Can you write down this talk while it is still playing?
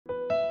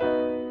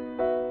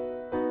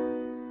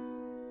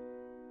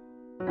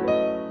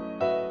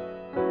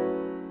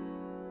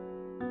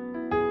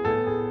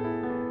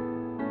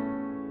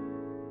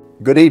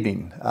Good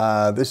evening.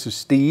 This is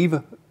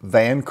Steve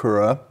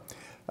Vancura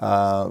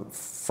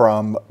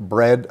from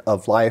Bread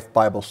of Life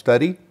Bible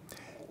Study.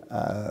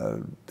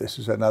 This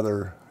is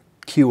another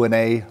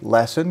Q&A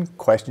lesson,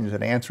 questions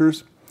and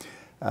answers.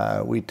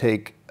 We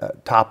take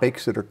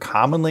topics that are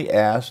commonly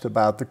asked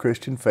about the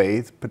Christian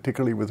faith,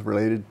 particularly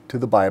related to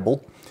the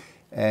Bible,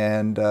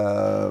 and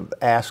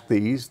ask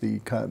these.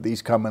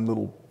 These come in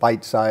little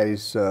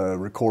bite-sized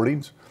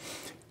recordings.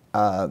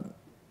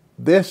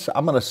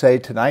 I'm going to say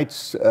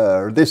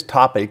this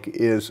topic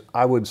is,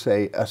 I would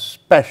say,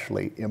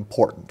 especially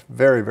important,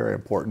 very, very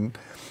important.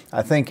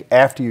 I think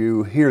after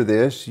you hear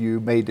this,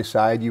 you may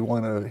decide you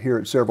want to hear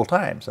it several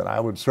times, and I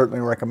would certainly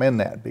recommend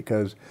that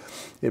because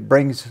it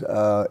brings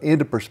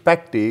into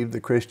perspective the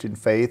Christian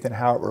faith and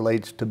how it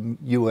relates to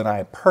you and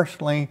I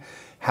personally,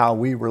 how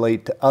we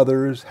relate to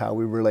others, how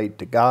we relate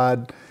to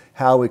God,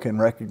 how we can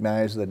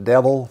recognize the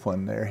devil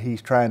when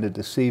he's trying to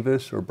deceive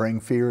us or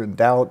bring fear and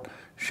doubt,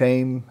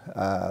 shame,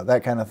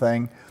 that kind of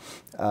thing.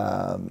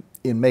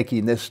 In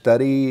making this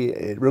study,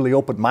 it really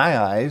opened my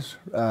eyes.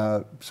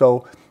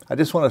 So I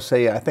just want to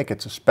say I think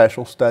it's a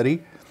special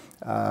study.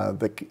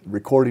 The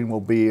recording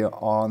will be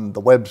on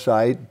the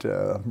website,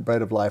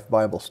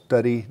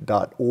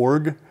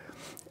 breadoflifebiblestudy.org.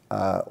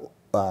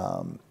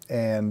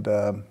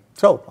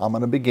 So I'm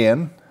going to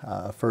begin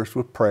first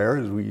with prayer,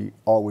 as we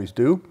always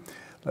do.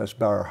 Let's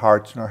bow our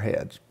hearts and our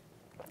heads.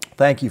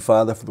 Thank you,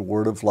 Father, for the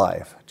word of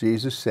life.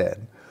 Jesus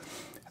said,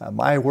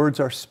 my words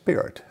are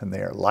spirit, and they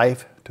are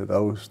life to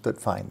those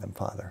that find them,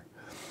 Father.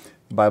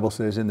 The Bible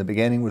says, in the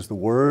beginning was the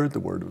Word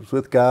was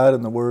with God,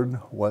 and the Word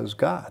was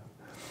God.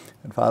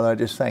 And Father, I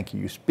just thank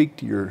you. You speak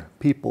to your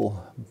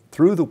people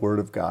through the Word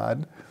of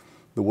God.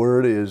 The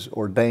Word is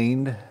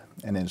ordained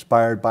and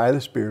inspired by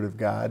the Spirit of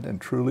God, and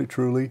truly,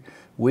 truly,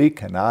 we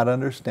cannot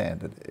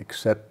understand it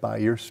except by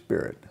your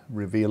Spirit,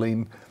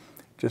 revealing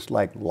just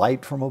like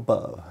light from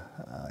above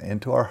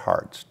into our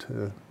hearts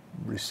to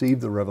receive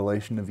the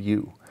revelation of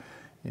you.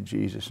 In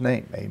Jesus'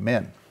 name,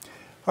 amen.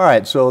 All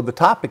right, so the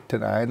topic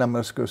tonight, I'm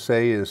just going to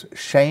say, is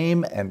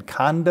shame and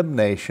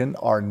condemnation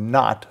are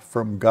not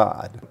from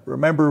God.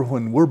 Remember,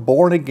 when we're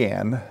born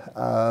again,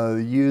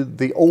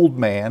 the old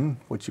man,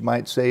 which you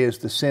might say is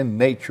the sin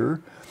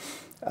nature,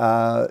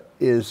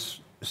 is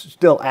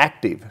still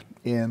active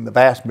in the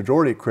vast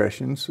majority of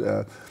Christians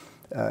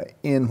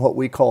in what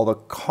we call the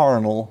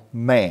carnal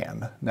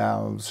man.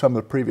 Now, some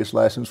of the previous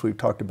lessons we've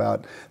talked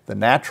about the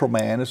natural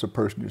man is a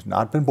person who's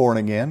not been born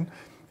again.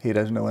 He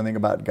doesn't know anything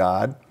about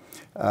God.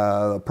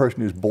 A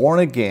person who's born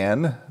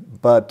again,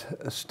 but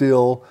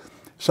still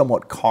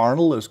somewhat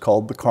carnal, is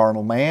called the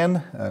carnal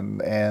man,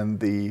 and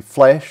the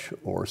flesh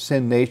or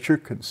sin nature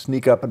can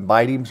sneak up and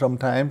bite him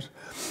sometimes.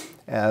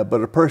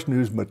 But a person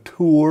who's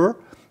mature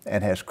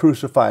and has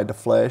crucified the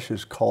flesh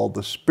is called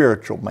the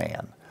spiritual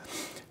man.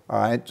 All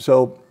right,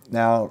 so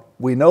now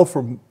we know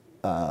from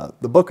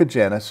the book of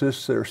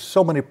Genesis, there's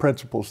so many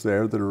principles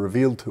there that are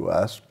revealed to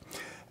us.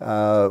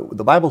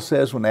 The Bible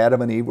says when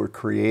Adam and Eve were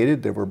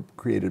created, they were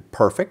created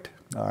perfect,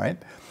 all right?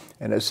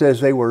 And it says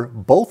they were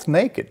both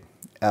naked,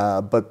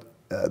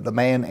 the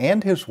man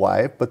and his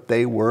wife, but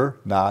they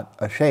were not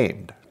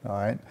ashamed, all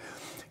right?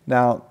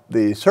 Now,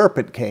 the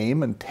serpent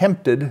came and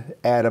tempted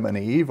Adam and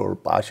Eve, or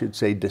I should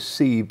say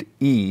deceived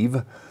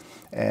Eve,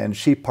 and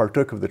she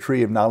partook of the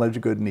tree of knowledge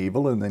of good and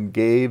evil and then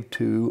gave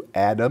to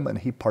Adam, and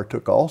he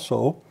partook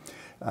also.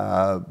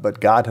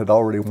 But God had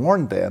already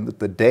warned them that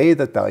the day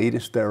that thou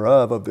eatest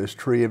thereof of this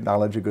tree of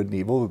knowledge of good and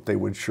evil, that they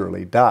would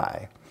surely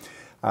die.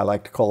 I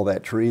like to call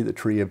that tree the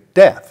tree of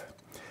death.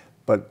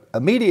 But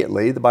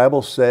immediately the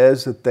Bible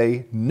says that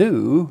they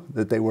knew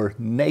that they were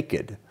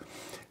naked.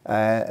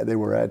 They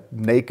were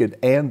naked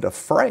and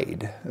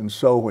afraid. And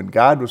so when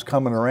God was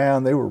coming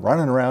around, they were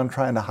running around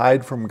trying to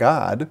hide from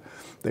God.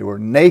 They were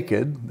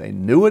naked, they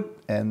knew it,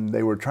 and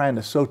they were trying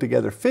to sew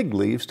together fig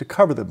leaves to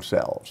cover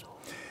themselves.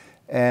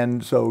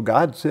 And so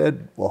God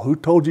said, well, who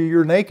told you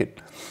you're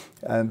naked?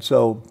 And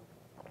so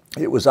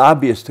it was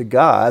obvious to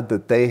God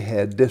that they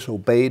had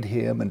disobeyed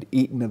him and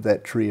eaten of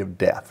that tree of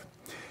death.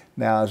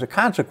 Now, as a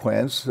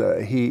consequence,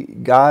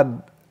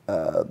 God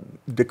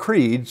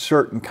decreed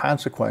certain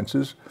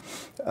consequences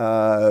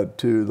to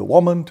the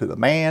woman, to the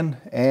man,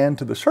 and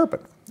to the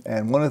serpent.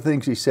 And one of the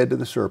things he said to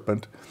the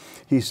serpent,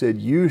 he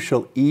said, you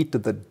shall eat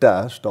of the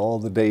dust all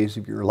the days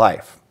of your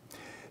life.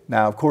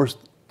 Now, of course,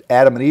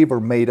 Adam and Eve are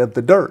made of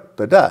the dirt,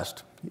 the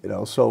dust.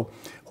 So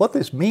what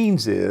this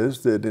means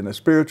is that in a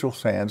spiritual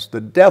sense, the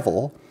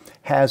devil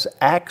has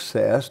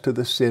access to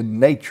the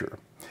sin nature.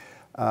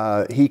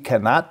 He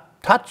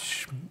cannot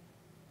touch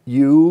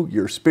you,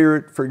 your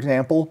spirit, for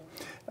example,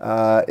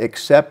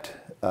 except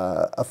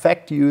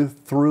affect you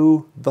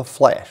through the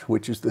flesh,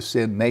 which is the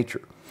sin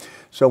nature.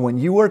 So when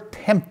you are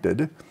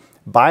tempted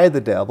by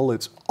the devil,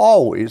 it's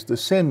always the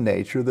sin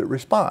nature that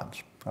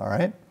responds, all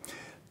right?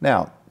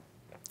 Now,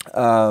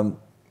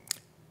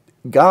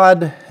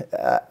 God,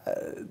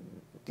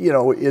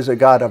 is a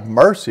God of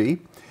mercy,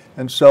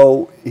 and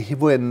so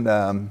when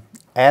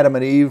Adam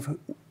and Eve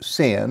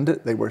sinned,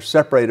 they were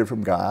separated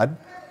from God,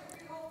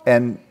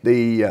 and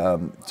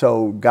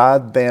so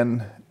God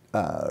then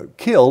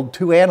killed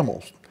two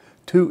animals,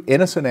 two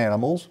innocent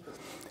animals.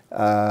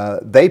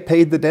 They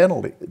paid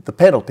the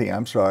penalty,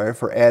 I'm sorry,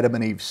 for Adam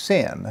and Eve's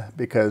sin,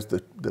 because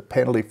the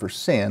penalty for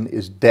sin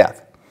is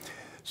death.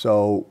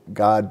 So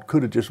God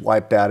could have just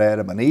wiped out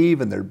Adam and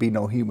Eve and there'd be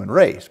no human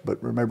race.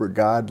 But remember,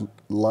 God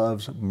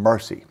loves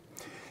mercy.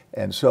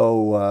 And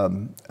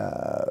so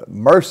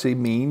mercy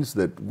means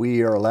that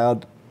we are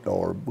allowed,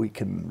 or we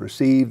can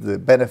receive the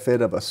benefit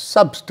of a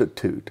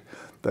substitute.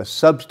 The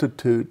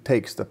substitute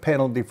takes the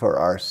penalty for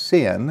our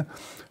sin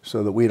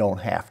so that we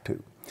don't have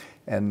to.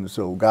 And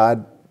so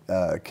God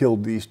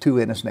killed these two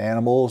innocent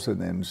animals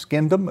and then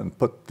skinned them and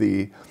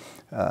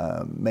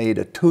made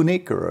a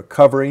tunic or a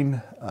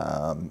covering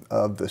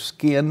of the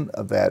skin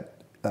of that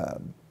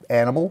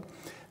animal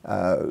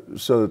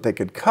so that they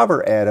could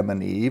cover Adam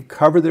and Eve,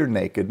 cover their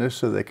nakedness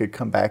so they could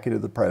come back into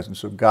the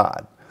presence of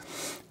God.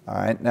 All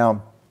right,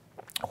 now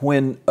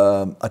when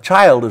a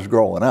child is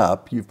growing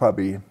up, you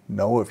probably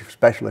know,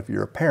 especially if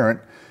you're a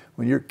parent,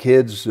 when your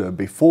kids,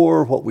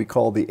 before what we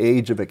call the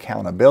age of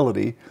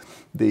accountability,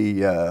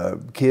 the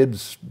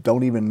kids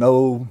don't even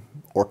know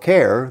or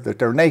care that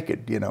they're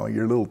naked. You know,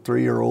 your little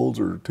 3-year-olds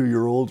or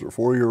 2-year-olds or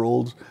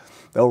 4-year-olds,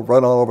 they'll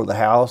run all over the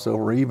house,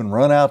 they'll even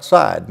run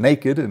outside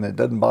naked, and it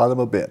doesn't bother them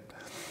a bit.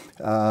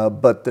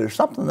 But there's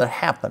something that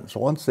happens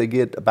once they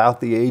get about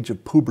the age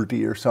of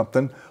puberty or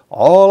something.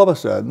 All of a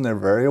sudden, they're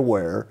very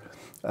aware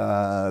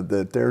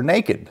that they're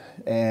naked,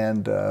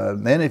 and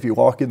then if you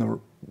walk in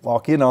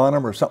on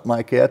them or something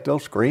like that, they'll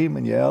scream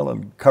and yell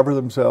and cover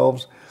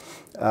themselves.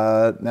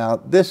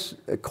 Now, this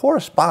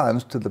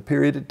corresponds to the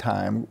period of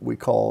time we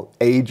call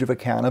age of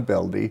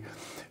accountability,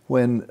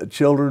 when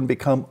children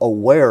become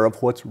aware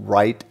of what's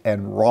right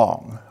and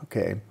wrong.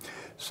 Okay,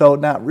 so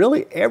now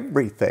really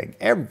everything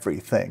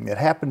that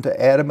happened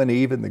to Adam and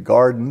Eve in the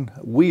garden,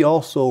 we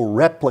also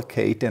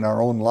replicate in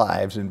our own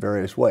lives in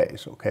various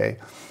ways. Okay,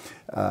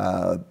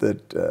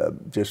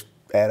 just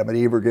Adam and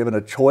Eve were given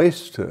a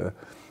choice to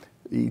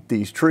eat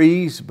these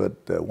trees, but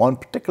one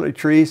particular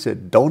tree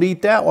said, "Don't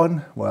eat that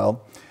one."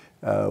 Well,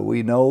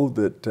 we know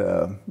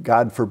that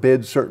God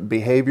forbids certain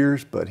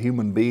behaviors, but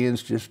human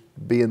beings, just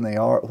being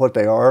what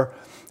they are,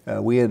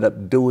 we end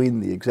up doing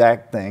the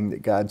exact thing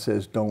that God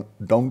says,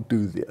 don't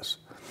do this.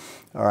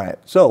 All right,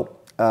 so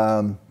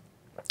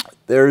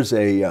there's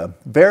a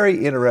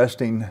very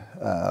interesting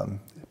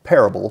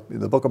parable in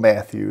the book of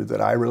Matthew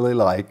that I really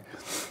like,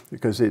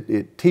 because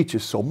it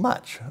teaches so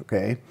much,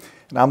 okay?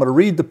 And I'm going to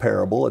read the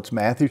parable. It's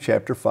Matthew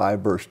chapter 5,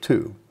 verse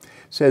 2. It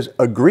says,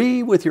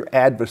 "Agree with your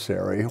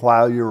adversary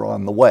while you're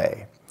on the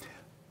way,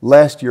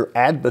 lest your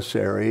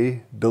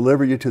adversary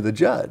deliver you to the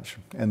judge,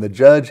 and the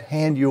judge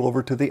hand you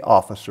over to the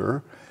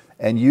officer,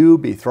 and you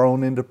be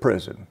thrown into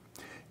prison.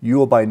 You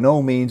will by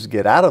no means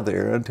get out of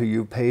there until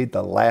you've paid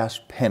the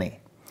last penny."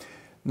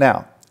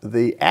 Now,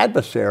 the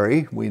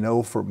adversary, we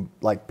know from,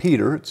 like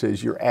Peter, it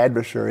says, "Your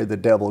adversary, the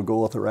devil,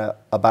 goeth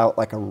about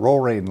like a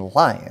roaring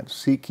lion,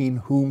 seeking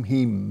whom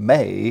he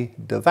may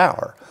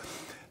devour."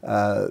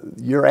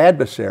 Your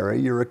adversary,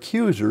 your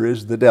accuser,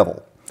 is the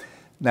devil.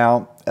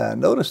 Now,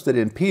 notice that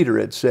in Peter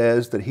it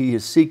says that he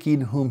is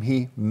seeking whom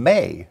he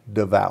may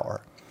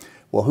devour.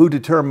 Well, who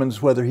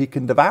determines whether he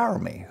can devour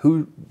me?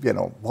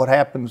 What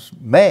happens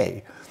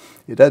may?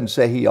 It doesn't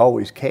say he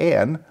always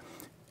can.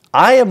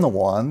 I am the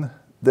one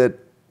that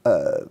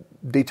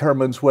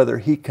determines whether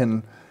he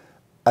can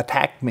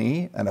attack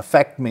me and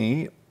affect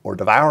me or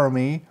devour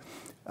me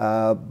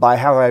by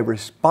how I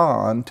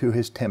respond to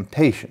his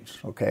temptations.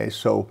 Okay,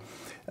 so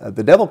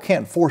the devil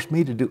can't force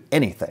me to do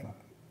anything,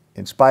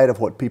 in spite of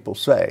what people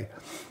say.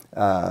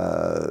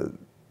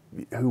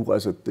 Who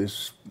was it?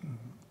 This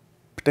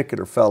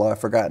particular fellow, I've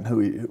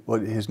forgotten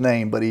what his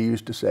name, but he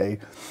used to say,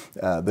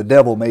 "The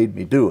devil made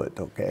me do it."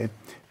 Okay,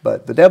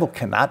 but the devil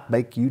cannot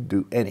make you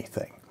do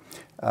anything.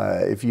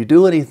 If you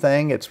do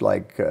anything, it's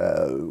like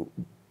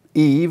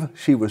Eve.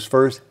 She was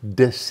first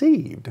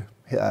deceived.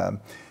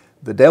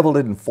 The devil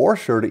didn't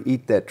force her to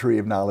eat that tree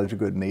of knowledge of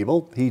good and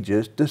evil. He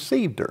just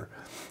deceived her.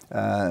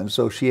 And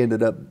so she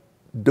ended up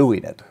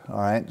doing it. All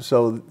right.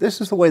 So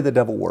this is the way the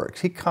devil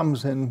works. He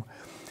comes in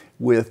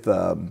with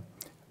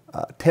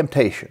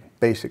temptation,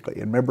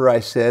 basically. And remember, I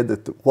said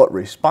that what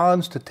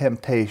responds to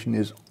temptation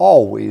is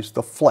always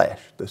the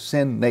flesh, the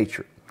sin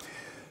nature.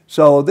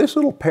 So this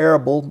little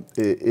parable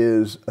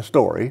is a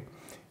story,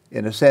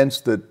 in a sense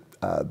that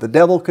the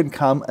devil can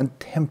come and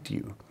tempt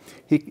you.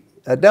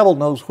 A devil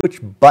knows which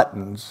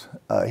buttons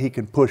he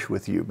can push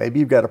with you.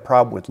 Maybe you've got a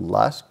problem with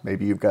lust.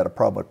 Maybe you've got a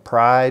problem with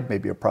pride.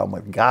 Maybe a problem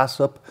with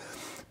gossip.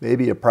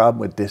 Maybe a problem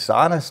with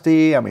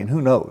dishonesty. I mean,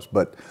 who knows?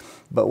 But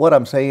what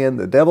I'm saying,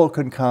 the devil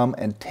can come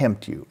and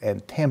tempt you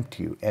and tempt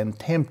you and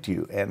tempt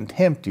you and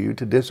tempt you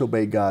to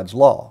disobey God's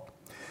law.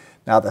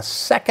 Now, the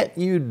second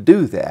you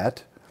do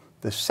that,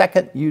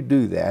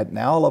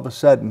 now all of a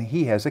sudden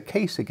he has a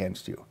case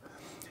against you.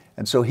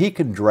 And so he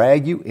can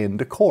drag you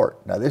into court.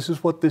 Now, this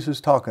is what this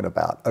is talking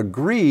about.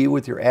 Agree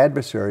with your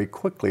adversary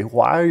quickly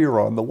while you're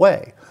on the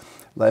way,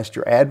 lest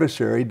your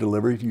adversary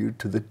deliver you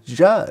to the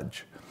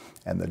judge,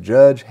 and the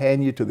judge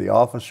hand you to the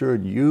officer,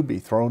 and you be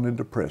thrown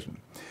into prison.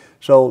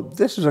 So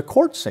this is a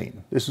court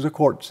scene. This is a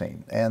court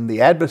scene. And the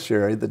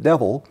adversary, the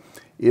devil,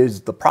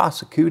 is the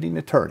prosecuting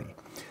attorney.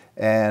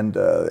 And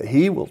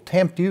he will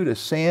tempt you to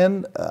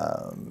sin.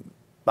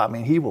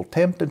 He will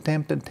tempt and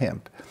tempt and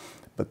tempt.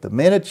 But the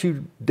minute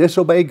you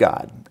disobey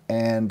God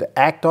and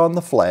act on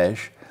the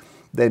flesh,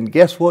 then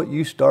guess what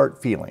you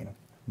start feeling?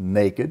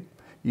 Naked.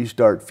 You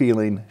start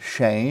feeling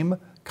shame,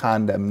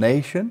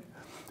 condemnation,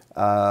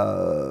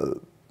 because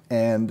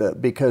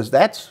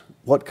that's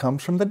what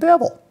comes from the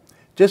devil.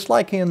 Just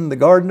like in the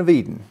Garden of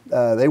Eden,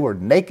 they were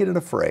naked and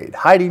afraid,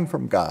 hiding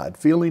from God,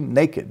 feeling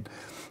naked.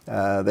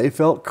 They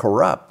felt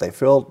corrupt. They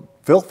felt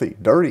filthy,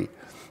 dirty,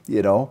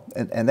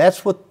 and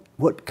that's what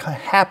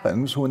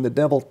happens when the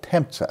devil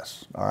tempts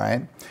us, all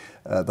right?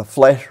 The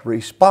flesh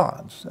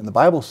responds. And the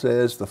Bible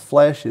says the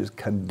flesh is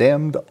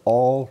condemned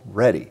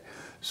already.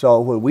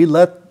 So when we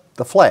let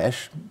the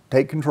flesh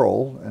take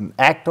control and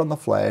act on the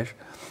flesh,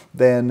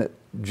 then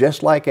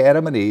just like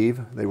Adam and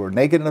Eve, they were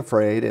naked and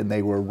afraid, and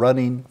they were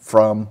running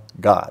from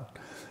God.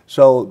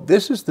 So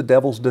this is the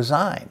devil's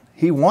design.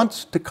 He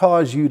wants to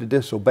cause you to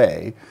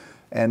disobey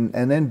and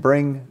then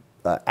bring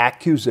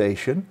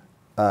accusation,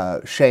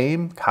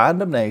 shame,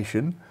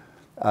 condemnation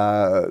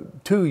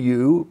to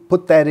you,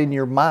 put that in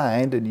your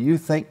mind, and you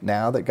think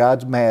now that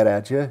God's mad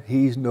at you.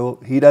 He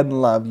doesn't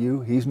love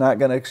you. He's not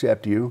going to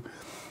accept you.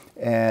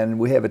 And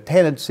we have a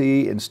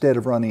tendency, instead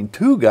of running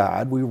to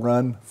God, we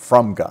run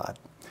from God.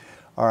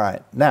 All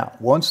right, now,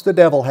 once the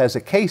devil has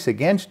a case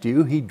against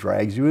you, he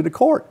drags you into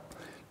court.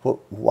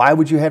 Well, why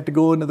would you have to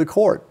go into the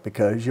court?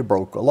 Because you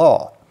broke a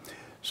law.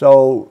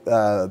 So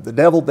the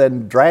devil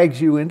then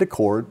drags you into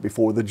court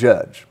before the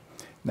judge.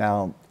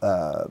 Now,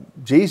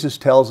 Jesus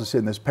tells us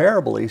in this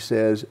parable, he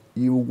says,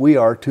 we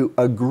are to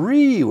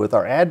agree with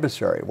our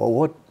adversary.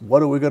 Well,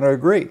 what are we going to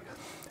agree?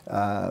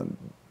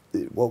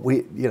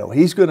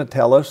 He's going to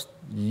tell us,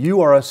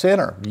 you are a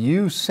sinner.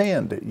 You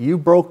sinned. You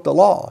broke the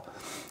law.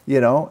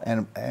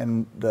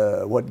 And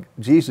what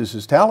Jesus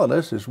is telling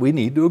us is we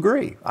need to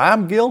agree.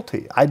 I'm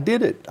guilty. I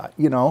did it.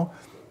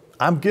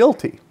 I'm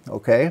guilty.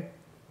 Okay?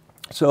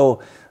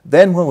 So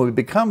then when we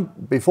become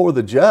before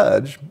the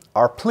judge,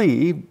 our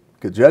plea,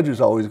 the judge is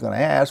always going to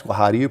ask, well,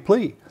 how do you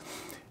plead?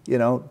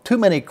 Too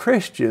many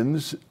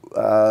Christians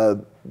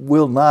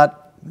will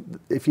not,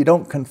 if you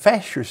don't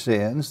confess your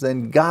sins,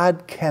 then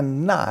God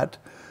cannot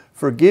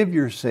forgive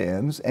your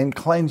sins and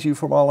cleanse you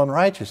from all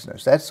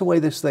unrighteousness. That's the way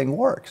this thing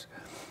works.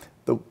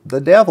 The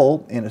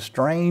devil, in a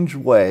strange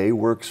way,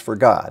 works for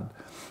God.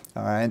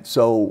 All right,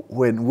 so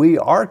when we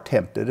are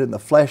tempted and the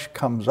flesh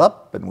comes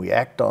up and we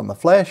act on the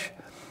flesh,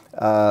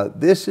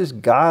 this is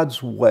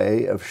God's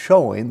way of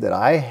showing that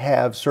I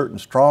have certain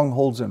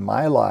strongholds in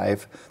my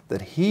life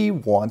that He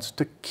wants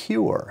to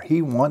cure.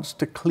 He wants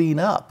to clean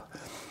up.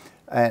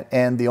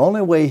 And the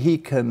only way He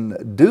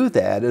can do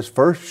that is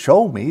first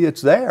show me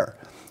it's there,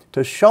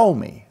 to show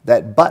me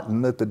that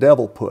button that the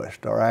devil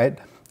pushed, all right,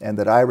 and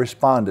that I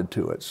responded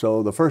to it.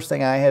 So the first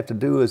thing I have to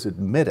do is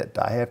admit it.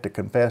 I have to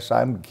confess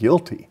I'm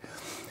guilty.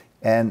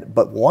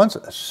 But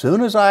as soon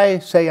as I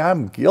say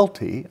I'm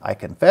guilty, I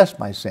confess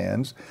my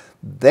sins,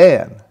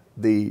 then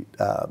the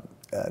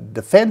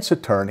defense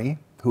attorney,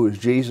 who is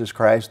Jesus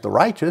Christ the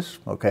righteous,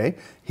 okay,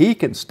 he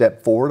can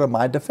step forward on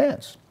my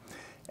defense.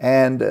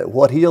 And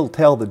what he'll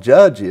tell the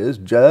judge is,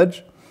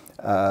 Judge,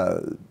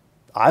 I've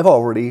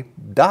already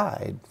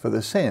died for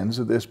the sins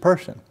of this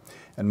person,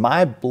 and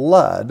my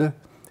blood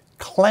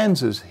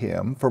cleanses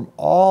him from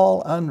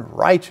all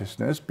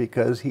unrighteousness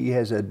because he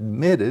has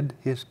admitted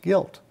his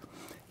guilt.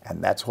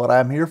 And that's what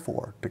I'm here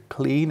for, to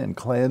clean and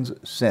cleanse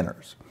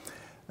sinners.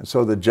 And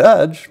so the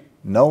judge,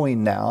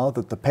 knowing now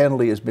that the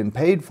penalty has been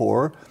paid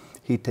for,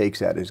 he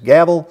takes out his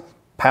gavel,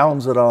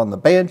 pounds it on the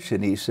bench,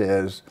 and he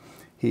says,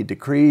 he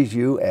decrees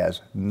you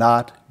as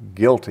not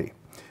guilty.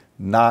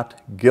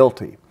 Not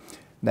guilty.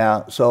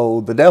 Now, so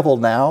the devil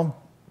now,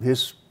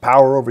 his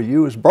power over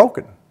you is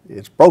broken.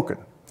 It's broken.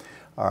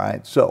 All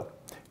right, so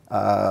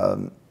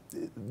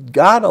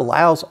God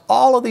allows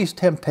all of these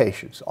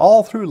temptations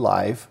all through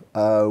life.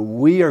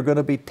 We are going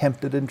to be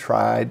tempted and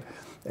tried,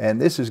 and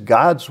this is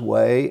God's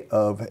way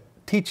of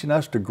teaching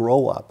us to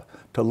grow up,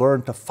 to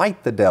learn to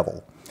fight the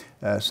devil.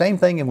 Same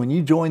thing, and when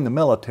you join the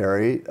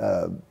military,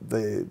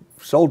 the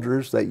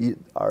soldiers that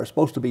are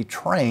supposed to be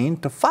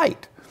trained to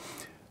fight.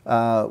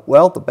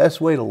 Well, the best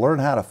way to learn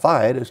how to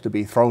fight is to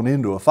be thrown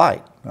into a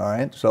fight. All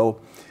right,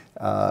 so.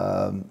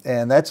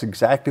 And that's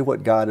exactly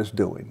what God is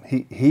doing.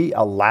 He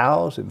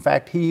allows, in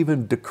fact, He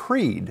even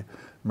decreed,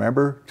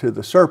 remember, to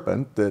the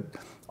serpent that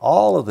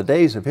all of the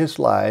days of his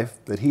life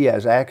that he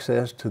has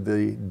access to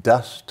the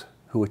dust,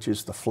 which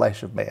is the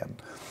flesh of man.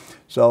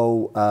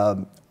 So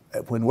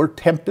when we're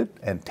tempted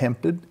and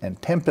tempted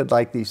and tempted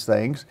like these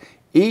things,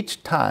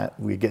 each time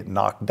we get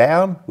knocked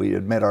down, we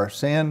admit our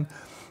sin,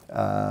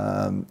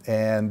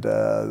 and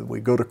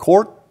we go to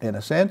court, in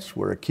a sense,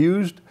 we're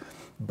accused.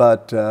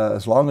 But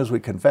as long as we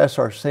confess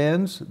our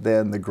sins,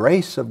 then the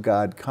grace of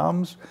God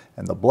comes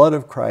and the blood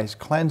of Christ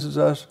cleanses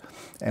us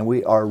and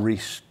we are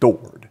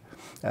restored.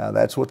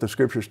 That's what the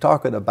Scripture's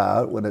talking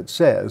about when it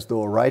says,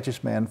 though a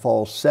righteous man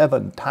falls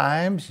 7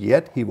 times,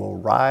 yet he will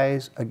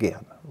rise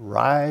again.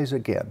 Rise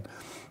again.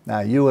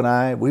 Now, you and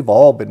I, we've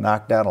all been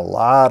knocked down a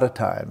lot of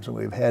times, and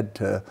we've had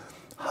to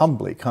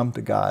humbly come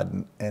to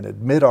God and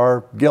admit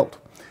our guilt,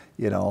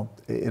 you know,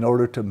 in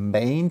order to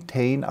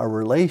maintain our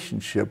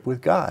relationship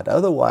with God.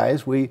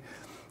 Otherwise, we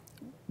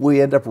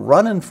end up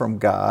running from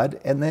God,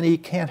 and then He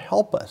can't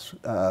help us.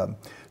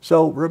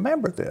 So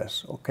remember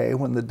this, okay?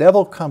 When the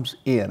devil comes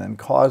in and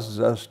causes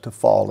us to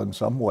fall in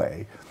some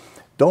way,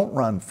 don't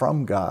run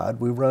from God,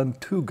 we run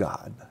to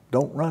God.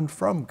 Don't run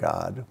from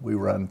God, we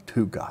run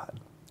to God.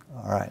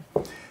 All right.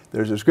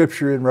 There's a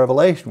scripture in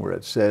Revelation where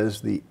it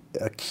says the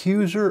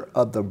accuser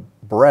of the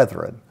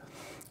brethren.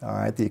 All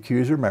right, the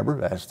accuser, remember,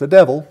 that's the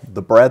devil.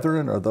 The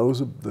brethren are those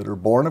that are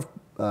born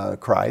of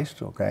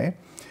Christ, okay?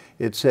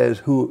 It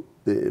says,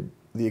 the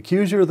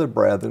accuser of the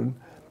brethren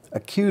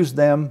accused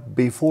them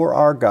before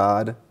our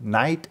God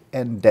night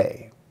and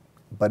day.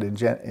 But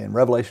in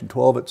Revelation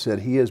 12 it said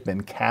he has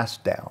been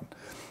cast down.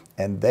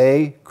 And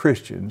they,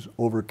 Christians,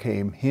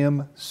 overcame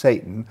him,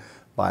 Satan,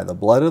 by the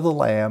blood of the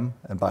Lamb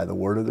and by the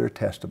word of their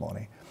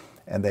testimony.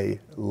 And they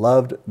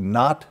loved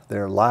not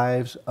their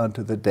lives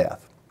unto the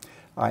death.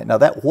 All right, now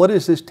what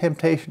is this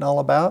temptation all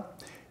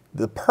about?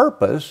 The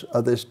purpose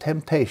of this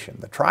temptation,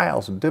 the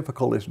trials and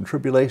difficulties and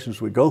tribulations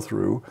we go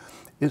through,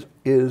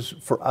 is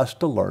for us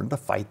to learn to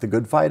fight the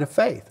good fight of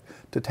faith,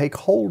 to take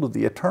hold of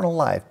the eternal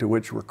life to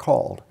which we're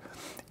called.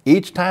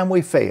 Each time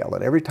we fail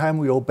and every time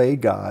we obey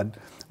God,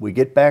 we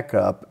get back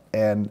up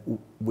and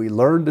we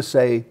learn to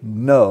say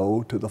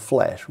no to the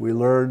flesh. We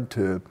learn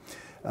to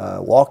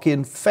walk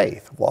in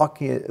faith, walk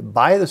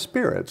by the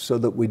Spirit, so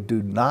that we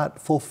do not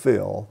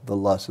fulfill the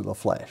lust of the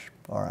flesh.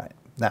 All right.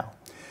 Now,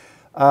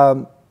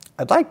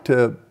 I'd like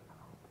to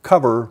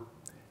cover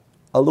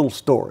a little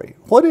story.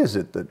 What is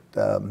it that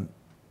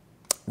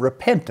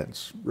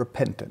repentance?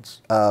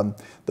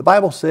 The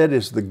Bible said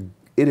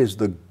it is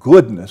the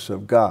goodness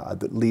of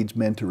God that leads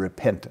men to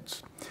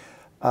repentance.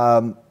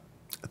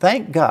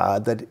 Thank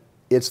God that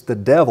it's the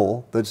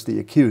devil that's the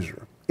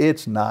accuser.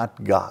 It's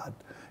not God.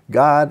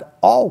 God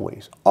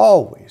always,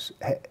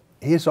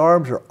 His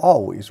arms are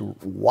always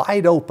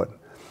wide open.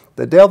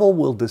 The devil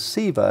will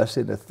deceive us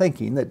into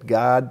thinking that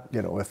God,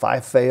 you know, if I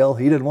fail,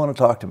 He didn't want to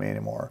talk to me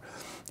anymore.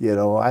 You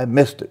know, I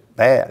missed it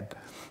bad.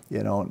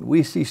 You know,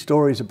 we see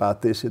stories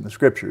about this in the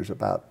Scriptures,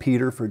 about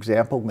Peter, for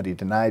example, when he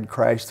denied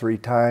Christ 3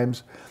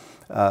 times.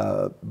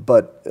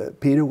 But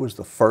Peter was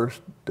the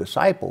first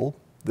disciple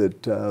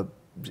that,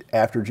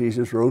 after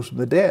Jesus rose from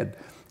the dead,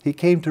 He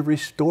came to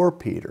restore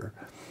Peter.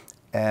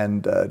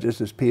 And just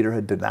as Peter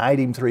had denied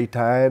Him 3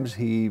 times,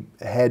 He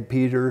had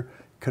Peter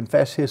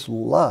confess his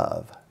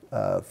love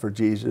for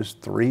Jesus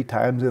 3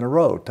 times in a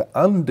row to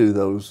undo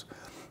those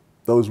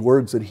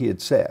words that he had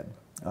said.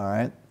 All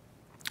right?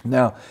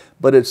 Now,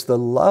 but it's the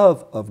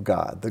love of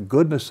God, the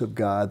goodness of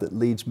God that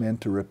leads men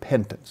to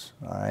repentance.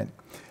 All right?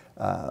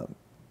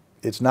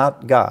 It's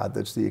not God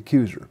that's the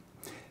accuser.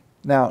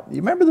 Now, you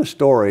remember the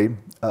story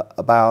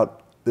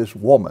about this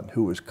woman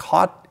who was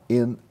caught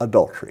in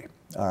adultery.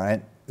 All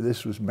right?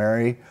 This was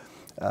Mary,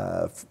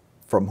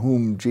 from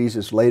whom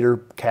Jesus later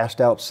cast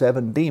out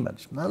 7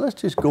 demons. Now let's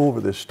just go over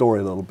this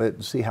story a little bit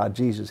and see how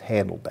Jesus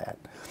handled that.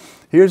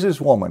 Here's this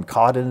woman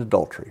caught in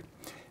adultery.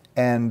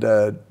 And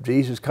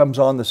Jesus comes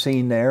on the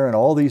scene there, and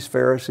all these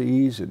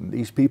Pharisees and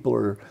these people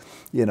are,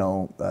 you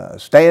know,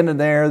 standing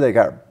there. They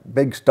got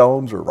big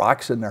stones or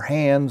rocks in their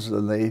hands,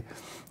 and they,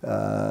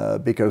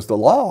 because the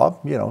law,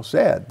 you know,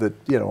 said that,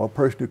 you know, a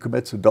person who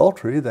commits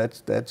adultery,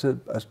 that's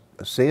a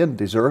sin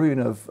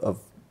deserving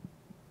of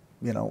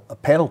you know, a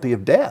penalty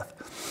of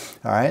death.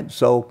 All right,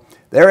 so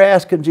they're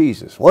asking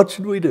Jesus, what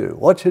should we do?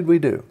 What should we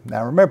do?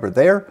 Now remember,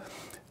 they're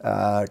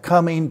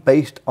coming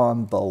based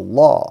on the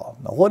law.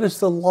 Now what is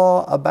the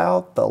law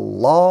about? The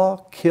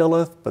law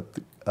killeth, but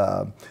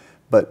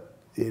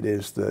it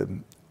is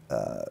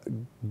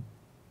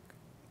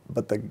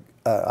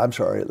I'm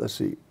sorry, let's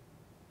see.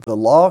 The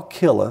law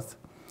killeth,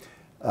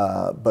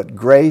 but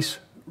grace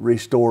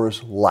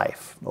restores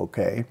life,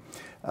 okay?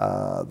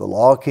 The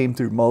law came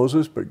through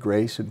Moses, but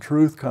grace and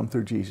truth come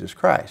through Jesus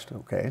Christ,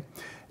 okay?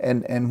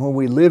 And when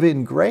we live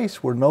in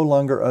grace, we're no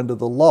longer under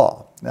the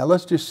law. Now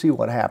let's just see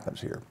what happens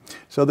here.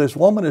 So this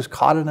woman is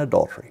caught in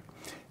adultery,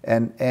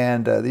 and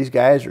these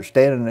guys are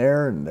standing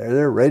there, and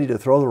they're ready to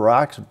throw the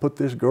rocks and put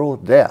this girl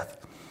to death.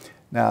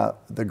 Now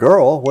the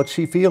girl, what's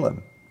she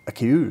feeling?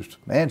 Accused.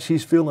 Man,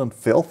 she's feeling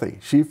filthy.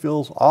 She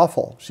feels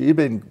awful. She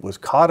was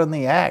caught in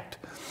the act,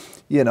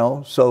 you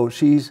know, so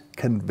she's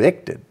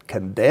convicted,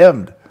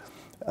 condemned.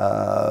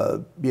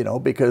 You know,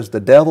 because the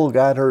devil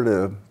got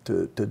her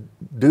to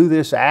do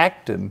this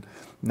act, and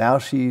now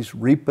she's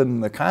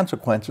reaping the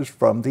consequences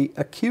from the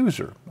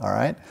accuser, all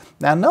right?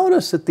 Now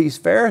notice that these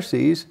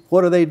Pharisees,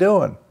 what are they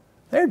doing?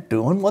 They're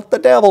doing what the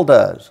devil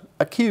does,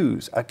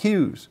 accuse,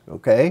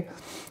 okay?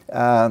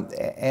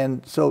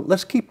 And so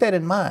let's keep that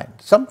in mind.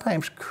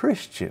 Sometimes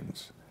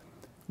Christians,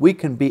 we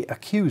can be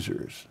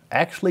accusers,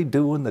 actually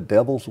doing the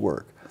devil's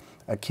work,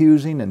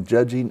 accusing and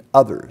judging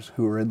others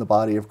who are in the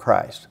body of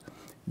Christ.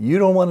 You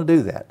don't want to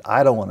do that.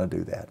 I don't want to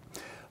do that.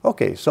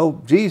 Okay,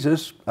 so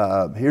Jesus,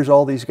 here's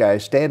all these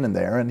guys standing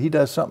there, and he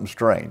does something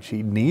strange.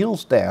 He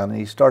kneels down and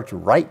he starts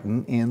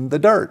writing in the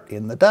dirt,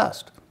 in the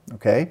dust.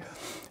 Okay,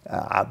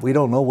 we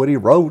don't know what he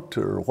wrote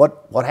or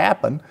what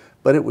happened,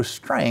 but it was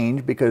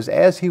strange because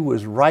as he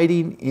was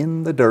writing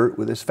in the dirt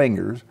with his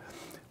fingers,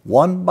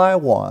 one by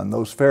one,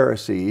 those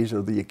Pharisees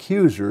or the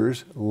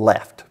accusers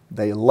left.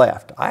 They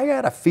left. I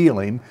got a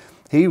feeling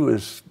he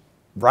was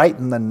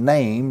writing the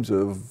names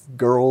of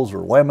girls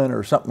or women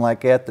or something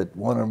like that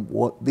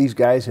these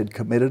guys had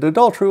committed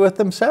adultery with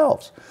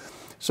themselves.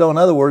 So in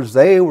other words,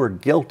 they were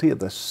guilty of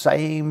the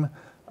same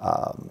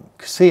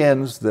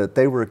sins that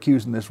they were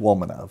accusing this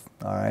woman of.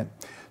 All right.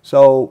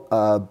 So,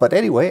 but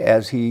anyway,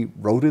 as he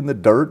wrote in the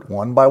dirt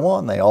one by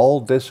one, they all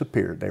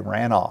disappeared. They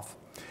ran off.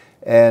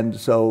 And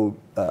so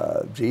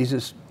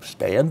Jesus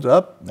stands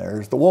up.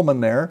 There's the woman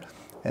there.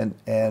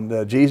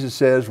 And Jesus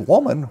says,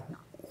 "Woman,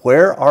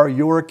 where are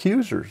your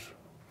accusers?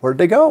 Where'd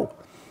they go?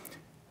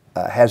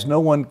 Has no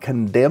one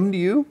condemned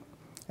you?"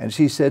 And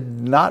she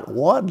said, "Not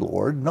one,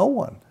 Lord, no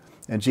one."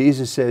 And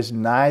Jesus says,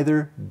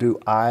 "Neither do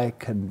I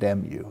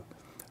condemn you.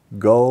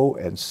 Go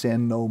and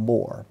sin no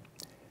more."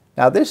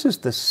 Now this is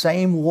the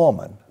same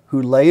woman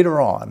who later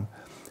on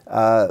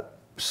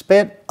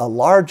spent a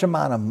large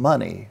amount of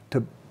money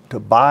to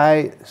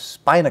buy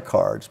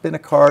Spinacard.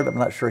 Spinacard, I'm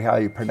not sure how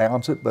you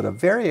pronounce it, but a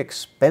very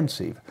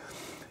expensive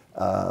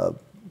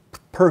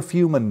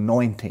perfume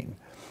anointing.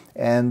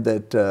 And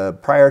that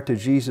prior to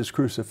Jesus'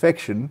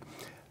 crucifixion,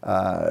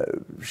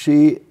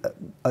 she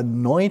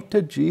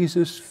anointed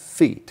Jesus'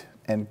 feet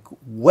and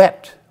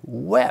wept,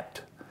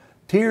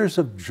 tears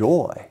of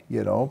joy,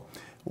 you know,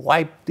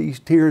 wiped these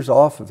tears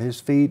off of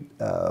his feet,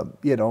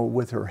 you know,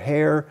 with her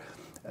hair.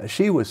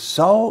 She was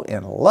so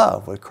in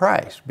love with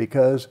Christ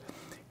because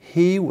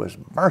he was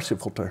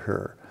merciful to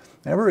her.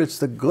 Remember, it's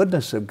the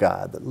goodness of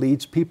God that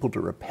leads people to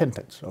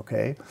repentance,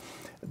 okay?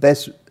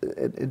 That's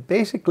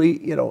basically,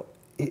 you know,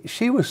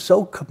 she was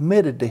so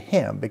committed to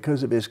him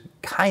because of his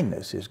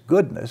kindness, his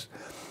goodness,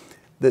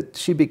 that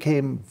she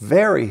became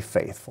very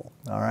faithful,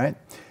 all right?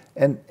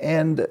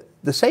 And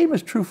the same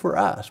is true for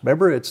us.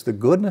 Remember, it's the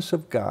goodness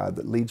of God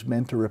that leads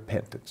men to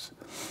repentance.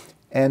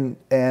 And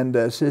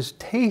says,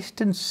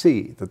 "Taste and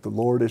see that the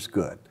Lord is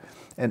good."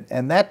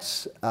 And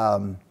that's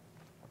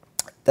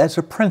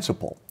a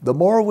principle. The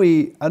more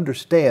we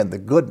understand the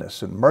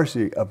goodness and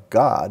mercy of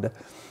God,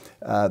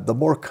 the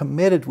more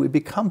committed we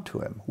become to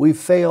him. We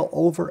fail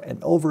over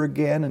and over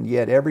again, and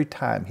yet every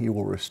time he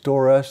will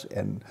restore us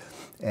and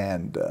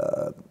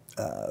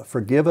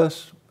forgive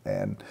us,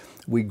 and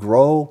we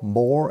grow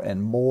more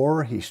and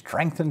more. He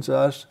strengthens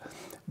us.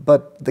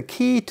 But the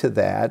key to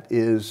that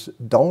is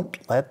don't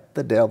let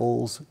the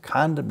devil's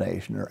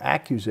condemnation or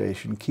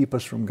accusation keep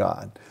us from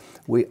God.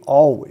 We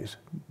always,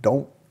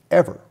 don't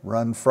ever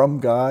run from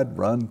God,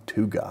 run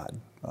to God,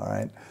 all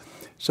right?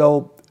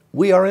 So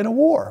we are in a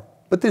war.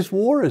 But this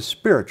war is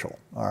spiritual,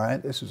 all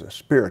right? This is a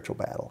spiritual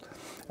battle.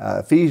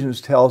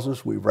 Ephesians tells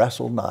us we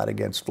wrestle not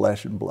against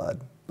flesh and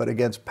blood, but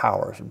against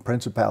powers and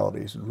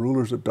principalities and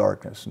rulers of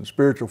darkness and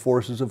spiritual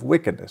forces of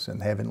wickedness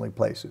in heavenly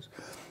places.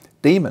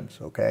 Demons,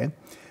 okay?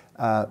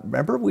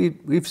 Remember,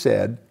 we've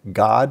said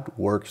God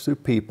works through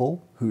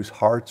people whose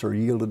hearts are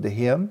yielded to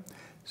him.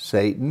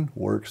 Satan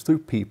works through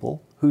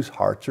people whose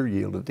hearts are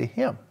yielded to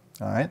him,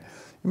 all right?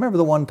 Remember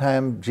the one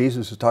time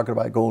Jesus was talking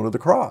about going to the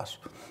cross,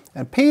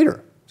 and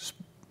Peter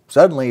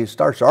suddenly he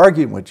starts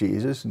arguing with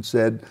Jesus and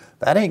said,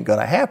 "That ain't going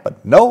to happen.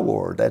 No,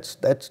 Lord, that's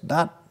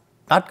not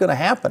going to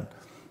happen."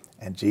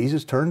 And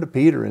Jesus turned to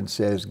Peter and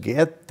says,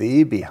 "Get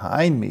thee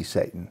behind me,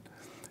 Satan,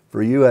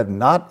 for you have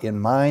not in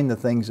mind the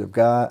things of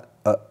God,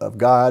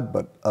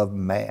 but of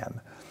man."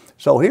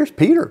 So here's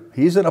Peter.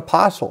 He's an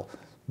apostle,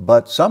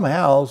 but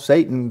somehow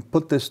Satan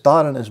put this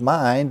thought in his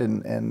mind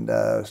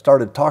and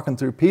started talking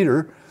through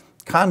Peter,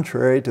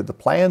 contrary to the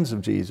plans of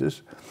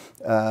Jesus,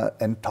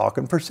 and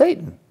talking for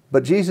Satan.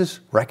 But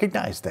Jesus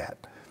recognized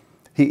that.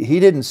 He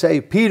didn't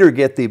say, "Peter,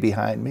 get thee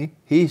behind me."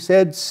 He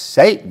said,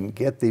 "Satan,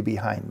 get thee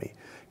behind me,"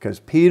 because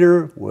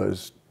Peter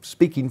was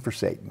speaking for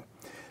Satan.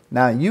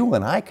 Now, you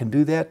and I can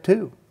do that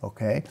too,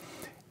 okay?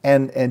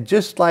 And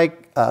just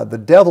like the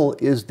devil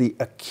is the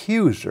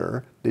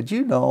accuser, did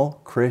you know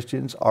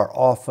Christians are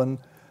often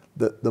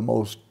the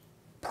most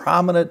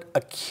prominent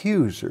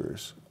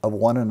accusers of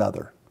one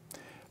another?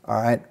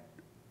 All right?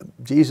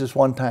 Jesus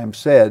one time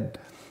said,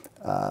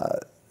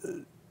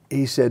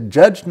 he said,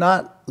 "Judge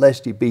not,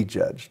 lest ye be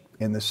judged.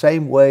 In the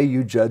same way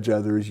you judge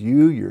others,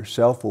 you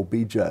yourself will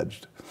be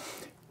judged."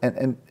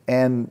 And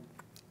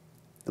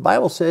the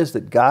Bible says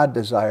that God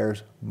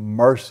desires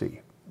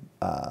mercy,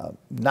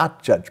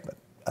 not judgment.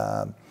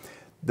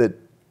 That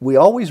we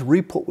always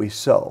reap what we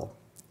sow.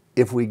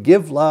 If we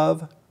give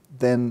love,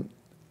 then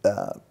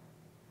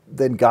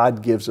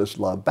God gives us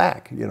love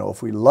back. You know,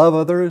 if we love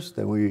others,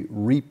 then we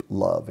reap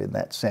love in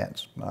that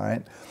sense, all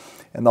right?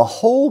 And the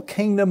whole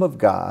kingdom of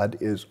God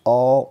is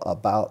all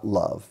about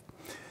love.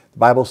 The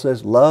Bible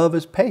says love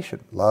is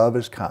patient, love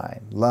is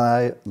kind.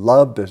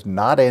 Love does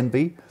not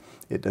envy,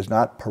 it does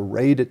not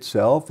parade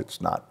itself, it's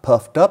not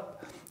puffed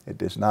up, It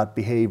does not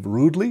behave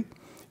rudely.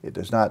 It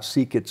does not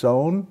seek its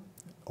own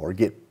or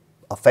get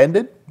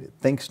offended. It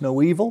thinks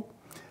no evil.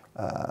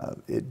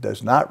 It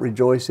does not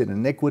rejoice in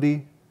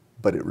iniquity,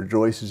 but it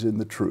rejoices in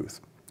the truth.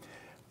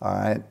 All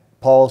right.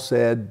 Paul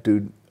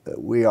said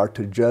we are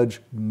to judge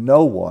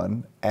no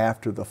one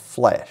after the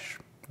flesh.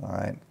 All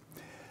right.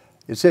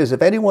 It says,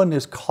 if anyone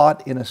is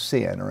caught in a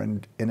sin or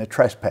in a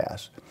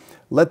trespass,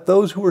 let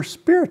those who are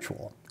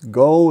spiritual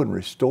go and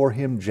restore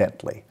him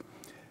gently.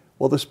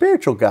 Well, the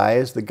spiritual guy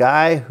is the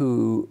guy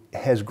who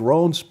has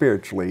grown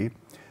spiritually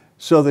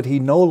so that he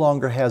no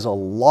longer has a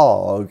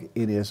log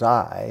in his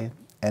eye,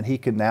 and he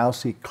can now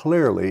see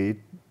clearly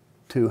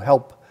to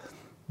help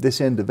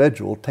this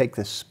individual take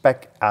the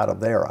speck out of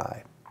their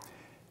eye.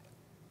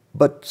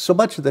 But so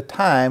much of the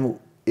time,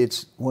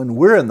 it's when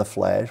we're in the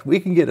flesh,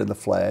 we can get in the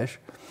flesh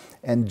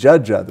and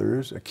judge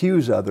others,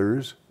 accuse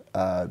others,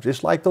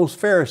 just like those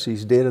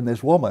Pharisees did in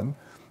this woman.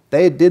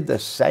 They did the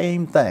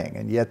same thing,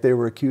 and yet they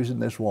were accusing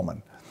this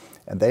woman.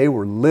 And they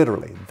were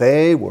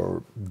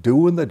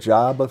doing the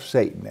job of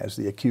Satan as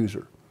the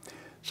accuser.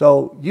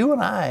 So you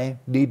and I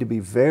need to be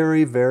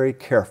very, very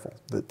careful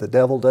that the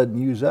devil doesn't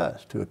use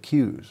us to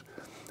accuse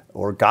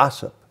or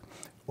gossip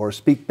or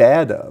speak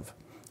bad of,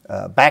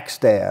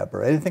 backstab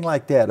or anything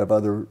like that of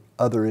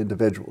other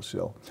individuals.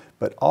 So,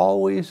 but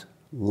always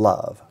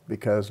love,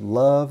 because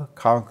love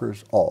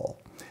conquers all.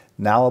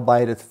 Now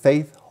abideth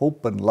faith,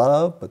 hope, and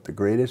love, but the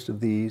greatest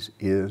of these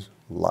is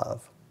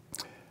love.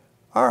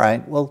 All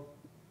right, well,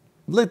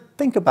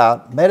 think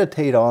about,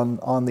 meditate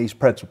on these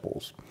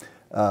principles.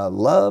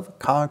 Love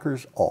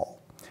conquers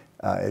all.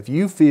 If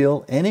you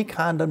feel any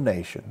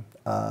condemnation,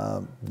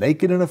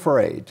 naked and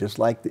afraid, just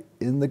like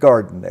in the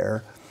garden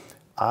there,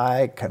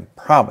 I can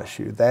promise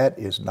you that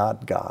is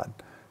not God.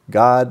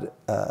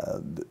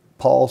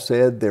 Paul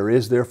said, there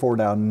is therefore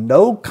now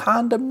no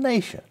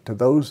condemnation to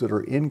those that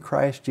are in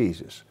Christ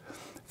Jesus.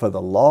 For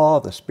the law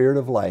of the Spirit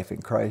of life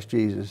in Christ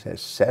Jesus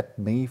has set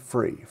me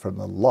free from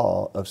the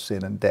law of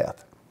sin and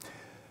death.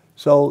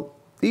 So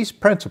these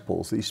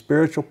principles, these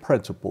spiritual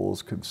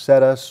principles, can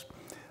set us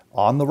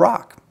on the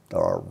rock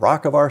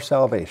of our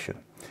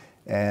salvation.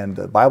 And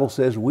the Bible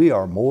says we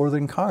are more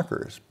than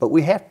conquerors, but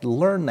we have to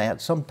learn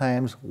that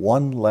sometimes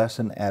one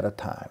lesson at a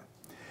time.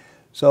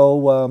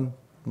 So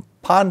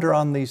ponder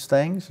on these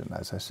things, and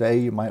as I say,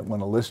 you might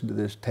want to listen to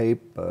this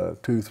tape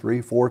 2,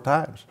 3, 4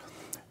 times.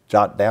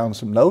 Jot down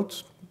some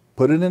notes,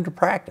 put it into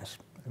practice,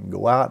 and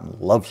go out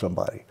and love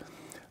somebody.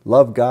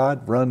 Love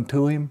God, run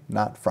to Him,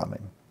 not from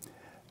Him.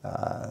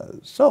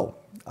 All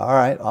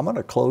right, I'm going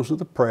to close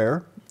with a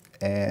prayer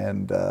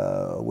and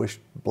wish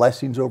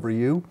blessings over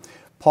you.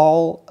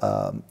 Paul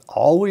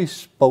always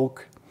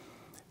spoke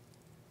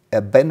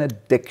a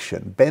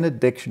benediction.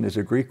 Benediction is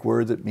a Greek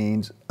word that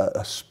means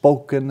a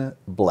spoken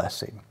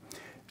blessing.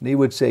 And he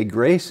would say,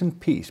 grace and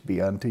peace be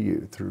unto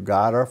you through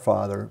God our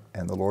Father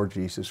and the Lord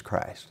Jesus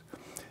Christ.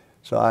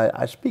 So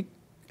I speak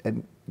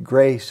in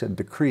grace and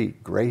decree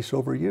grace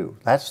over you.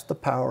 That's the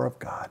power of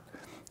God.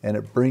 And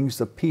it brings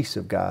the peace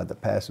of God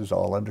that passes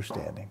all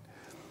understanding.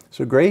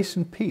 So grace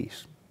and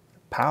peace,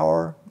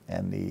 power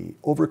and the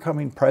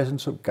overcoming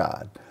presence of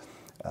God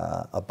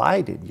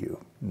abide in you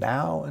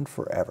now and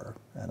forever.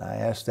 And I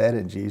ask that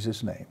in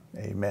Jesus' name.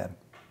 Amen.